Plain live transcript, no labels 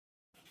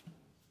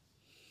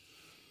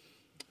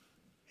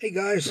Hey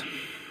guys,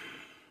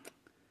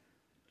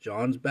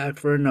 John's back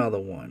for another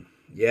one.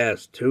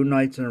 Yes, 2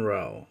 nights in a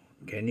row.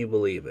 Can you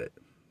believe it?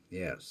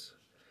 Yes.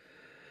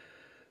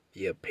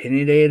 The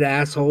opinionated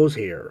asshole's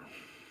here.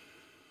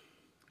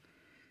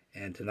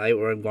 And tonight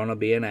we're gonna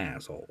be an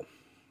asshole.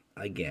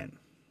 Again.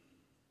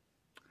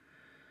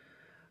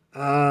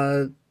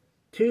 2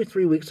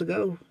 3 weeks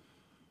ago,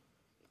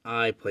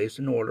 I placed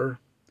an order.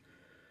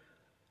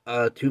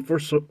 2 for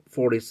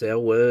 40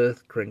 sale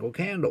with Kringle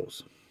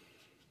candles.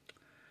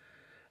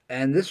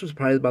 And this was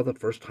probably about the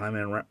first time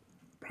in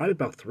probably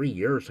about 3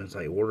 years since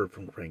I ordered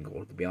from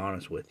Kringle, to be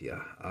honest with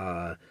you.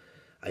 I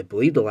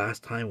believe the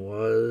last time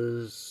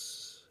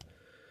was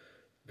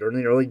during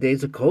the early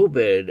days of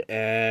COVID,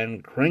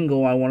 and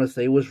Kringle, I want to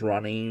say, was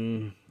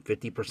running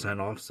 50%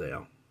 off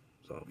sale.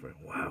 So,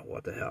 wow,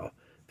 what the hell?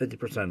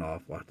 50%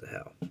 off, what the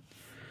hell?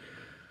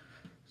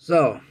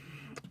 So,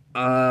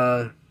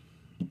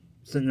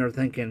 sitting there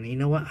thinking, you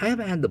know what? I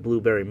haven't had the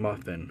blueberry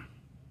muffin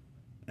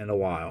in a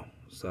while.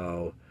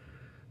 So,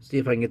 see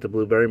if I can get the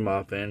blueberry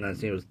muffin. I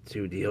see it was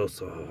 2 deals,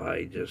 so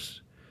I just,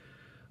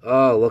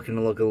 looking.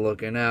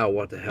 Now,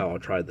 what the hell? I'll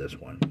try this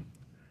one.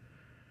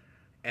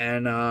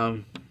 And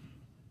I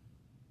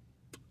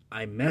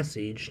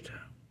messaged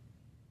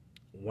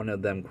one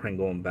of them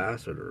Kringle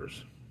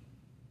ambassadors,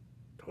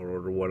 told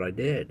her what I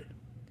did,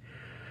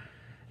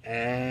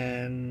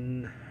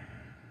 and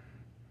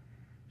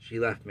she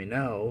left me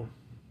know,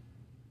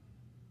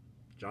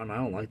 John, I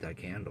don't like that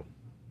candle.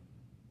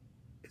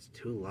 It's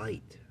too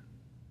light.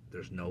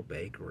 There's no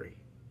bakery.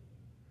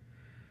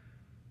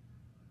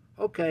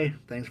 Okay,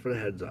 thanks for the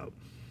heads up.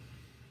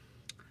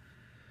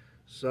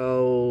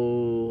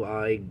 So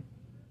I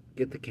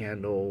get the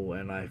candle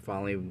and I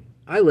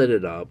lit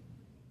it up.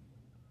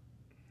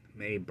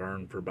 Maybe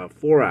burned for about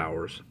 4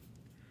 hours.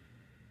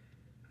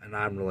 And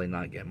I'm really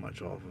not getting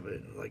much off of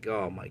it. Like,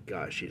 oh my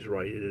gosh, she's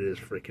right. It is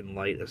freaking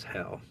light as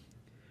hell.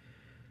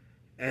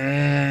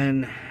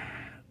 And,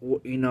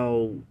 you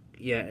know,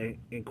 yeah, and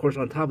of course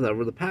on top of that,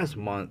 over the past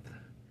month,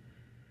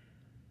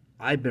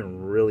 I've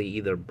been really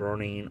either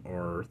burning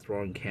or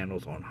throwing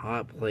candles on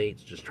hot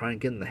plates, just trying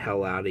to get the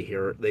hell out of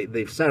here.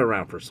 They've sat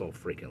around for so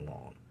freaking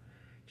long.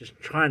 Just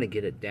trying to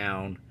get it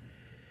down,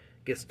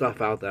 get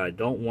stuff out that I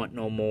don't want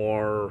no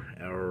more,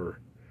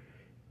 or,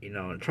 you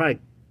know, and try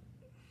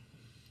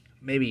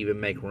maybe even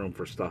make room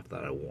for stuff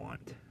that I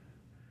want,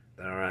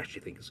 that I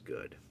actually think is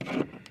good,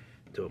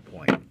 to a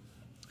point,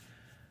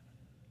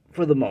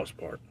 for the most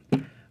part.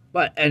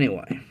 But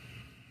anyway,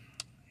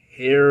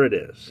 here it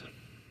is.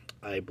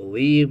 I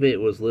believe it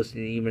was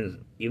listed,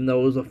 even though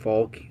it was a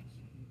fall,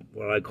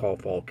 what I call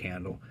fall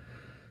candle,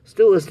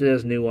 still listed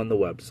as new on the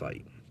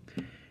website.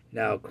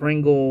 Now,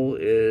 Kringle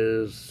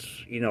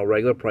is, you know,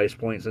 regular price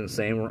points in the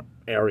same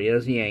area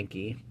as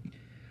Yankee.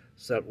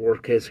 Except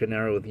worst case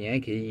scenario with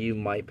Yankee, you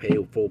might pay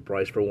full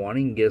price for one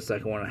and get a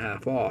second one and a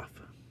half off.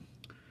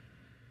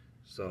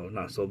 So,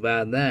 not so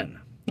bad then.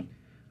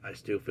 I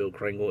still feel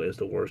Kringle is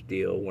the worst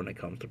deal when it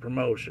comes to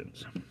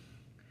promotions.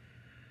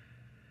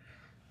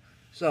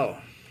 So,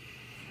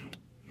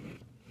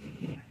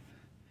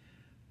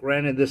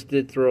 granted, this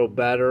did throw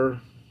better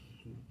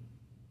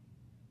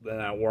than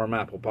that warm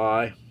apple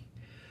pie.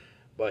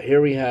 But here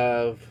we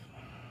have,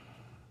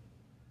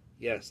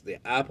 yes, the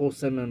apple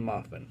cinnamon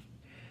muffin.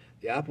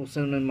 The apple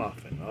cinnamon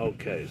muffin.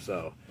 Okay,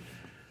 so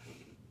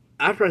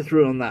after I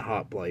threw it on that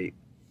hot plate,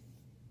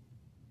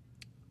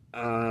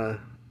 I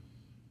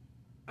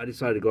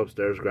decided to go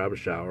upstairs, grab a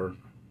shower.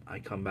 I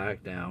come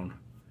back down.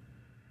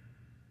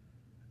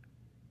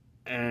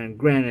 And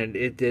granted,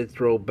 it did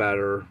throw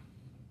better.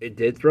 It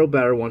did throw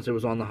better once it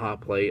was on the hot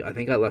plate. I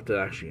think I left it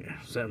actually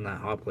sit in that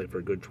hot plate for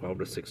a good 12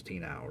 to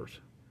 16 hours.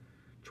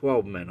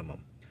 12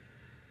 minimum.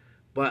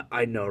 But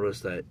I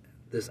noticed that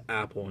this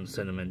apple and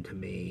cinnamon to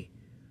me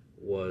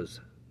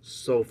was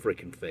so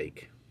freaking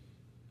fake.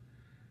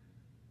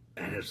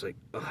 And it's like,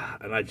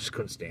 ugh, and I just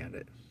couldn't stand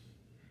it.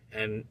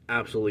 And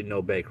absolutely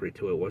no bakery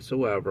to it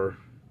whatsoever.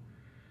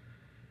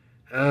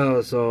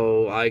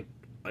 So I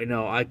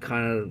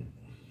kind of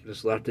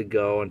just left it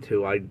go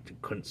until I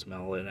couldn't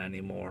smell it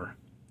anymore.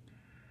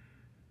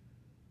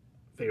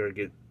 Figured I'd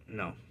get,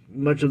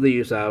 much of the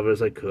use out of it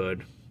as I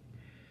could.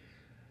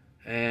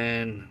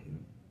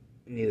 And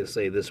needless to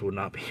say, this would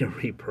not be a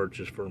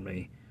repurchase for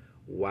me.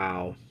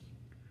 Wow.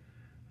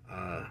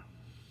 And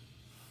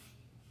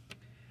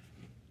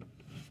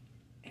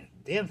the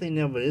damn thing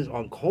of it is,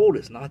 on cold,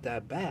 it's not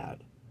that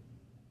bad.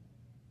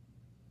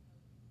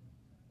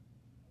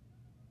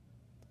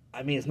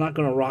 I mean, it's not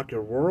going to rock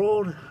your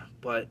world,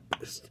 but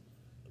it's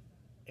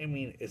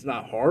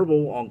not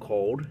horrible on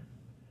cold.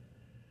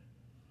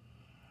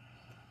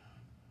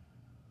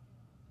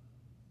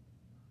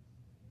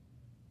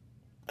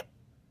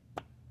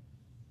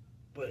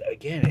 But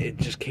again, it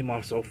just came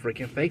off so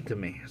freaking fake to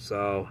me.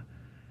 So,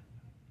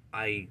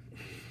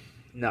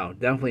 no,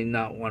 definitely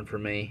not one for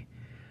me.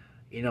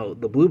 You know,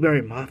 the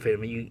blueberry muffin, I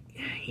mean,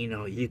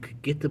 you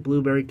could get the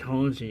blueberry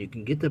tones and you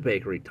can get the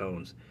bakery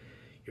tones.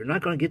 You're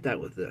not going to get that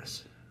with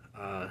this,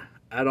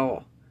 at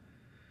all.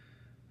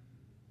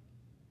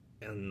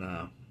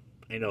 And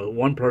You know,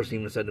 one person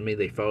even said to me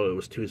they felt it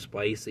was too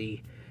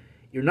spicy.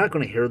 You're not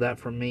going to hear that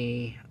from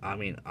me. I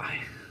mean,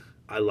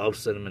 I love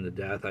cinnamon to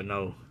death. I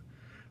know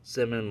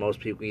cinnamon, most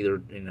people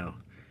either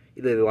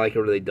they like it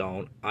or they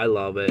don't. I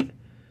love it,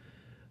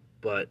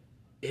 but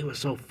it was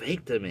so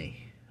fake to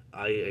me.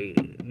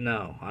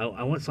 No,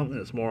 I want something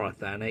that's more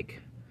authentic,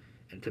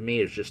 and to me,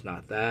 it's just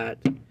not that.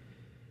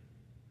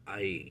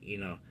 I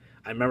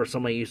remember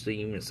somebody used to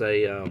even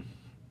say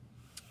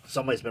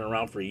somebody's been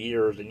around for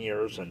years and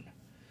years and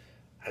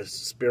has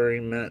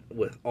experimented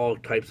with all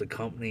types of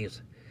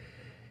companies.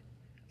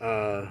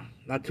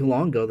 Not too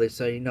long ago, they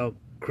say,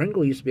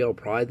 Kringle used to be able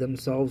to pride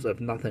themselves, if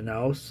nothing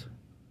else,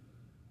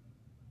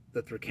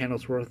 that their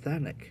candles were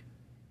authentic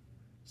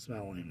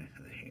smelling.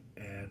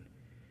 And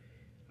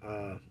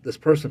this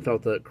person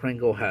felt that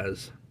Kringle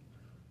has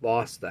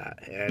lost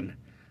that. And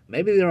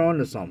maybe they're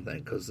onto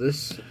something, because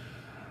this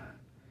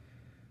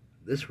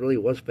really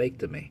was fake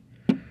to me.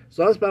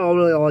 So that's about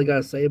really all I got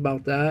to say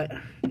about that.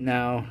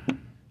 Now,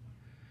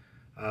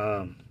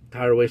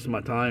 tired of wasting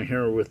my time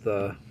here with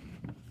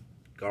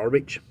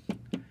garbage.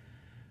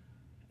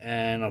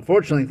 And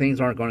unfortunately,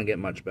 things aren't going to get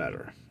much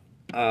better.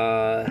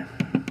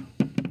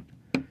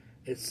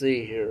 Let's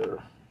see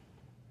here.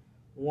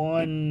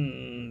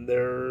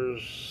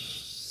 There's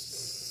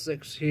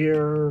 6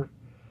 here.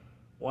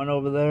 1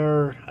 over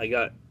there. I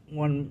got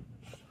one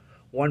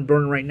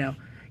burning right now.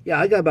 Yeah,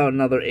 I got about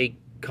another 8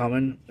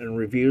 coming in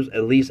reviews.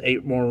 At least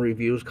 8 more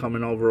reviews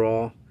coming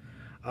overall.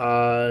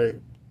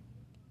 I'm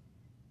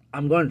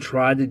going to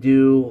try to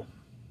do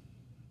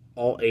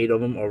all 8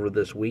 of them over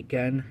this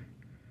weekend.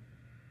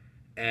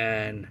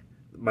 And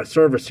my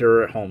service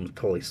here at home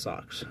totally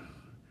sucks.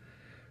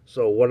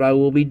 So what I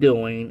will be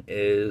doing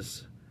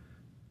is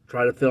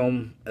try to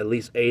film at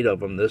least 8 of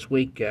them this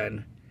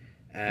weekend.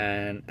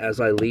 And as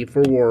I leave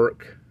for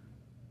work,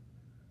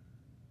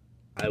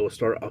 I will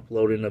start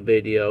uploading a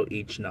video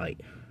each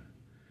night.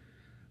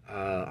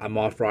 I'm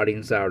off Friday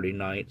and Saturday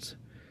nights,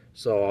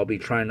 so I'll be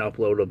trying to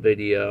upload a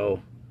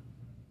video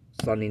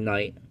Sunday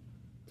night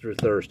through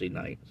Thursday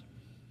night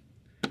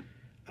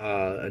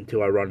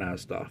until I run out of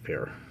stuff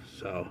here.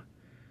 So,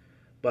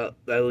 but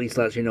that at least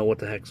lets you know what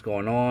the heck's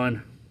going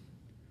on.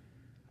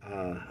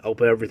 I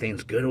hope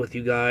everything's good with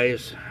you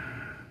guys.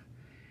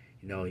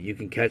 You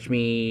can catch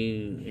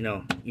me,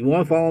 you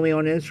want to follow me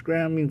on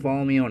Instagram, you can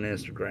follow me on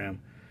Instagram.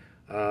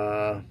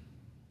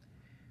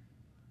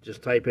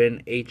 Just type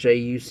in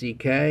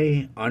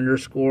HAUCK_John.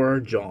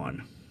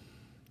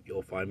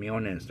 You'll find me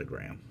on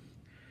Instagram.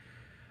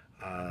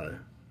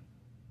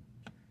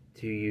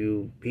 To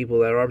you people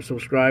that are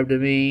subscribed to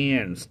me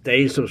and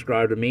stay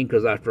subscribed to me,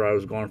 because after I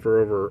was gone for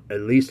over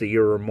at least a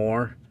year or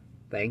more,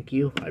 thank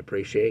you. I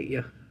appreciate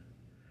you.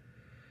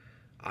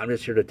 I'm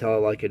just here to tell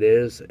it like it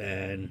is,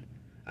 and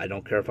I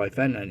don't care if I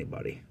offend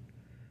anybody.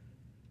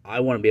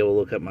 I want to be able to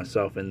look at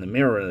myself in the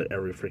mirror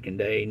every freaking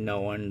day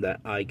knowing that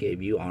I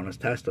gave you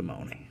honest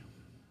testimony.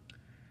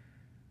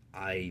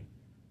 I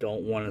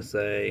don't want to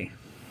say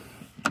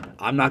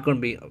I'm not going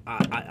to be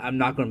I'm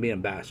not going to be an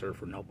ambassador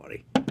for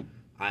nobody.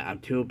 I'm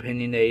too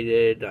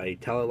opinionated. I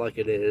tell it like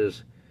it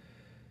is,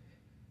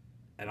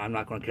 and I'm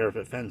not going to care if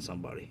it offends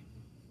somebody.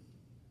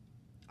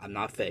 I'm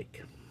not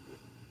fake.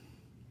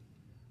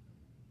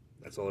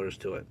 That's all there is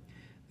to it.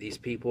 These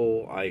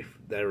people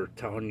that are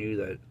telling you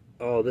that,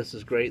 oh, this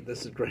is great,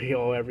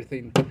 oh,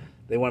 everything,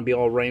 they want to be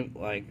all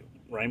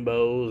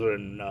rainbows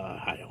and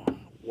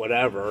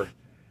whatever.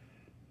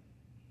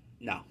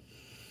 No.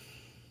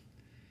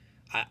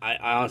 I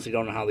honestly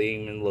don't know how they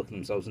even look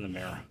themselves in the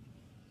mirror.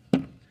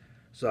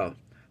 So,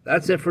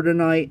 that's it for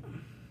tonight.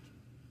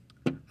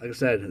 Like I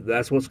said,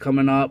 that's what's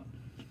coming up.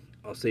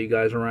 I'll see you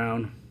guys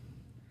around.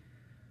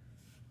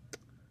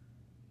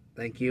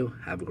 Thank you.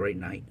 Have a great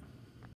night.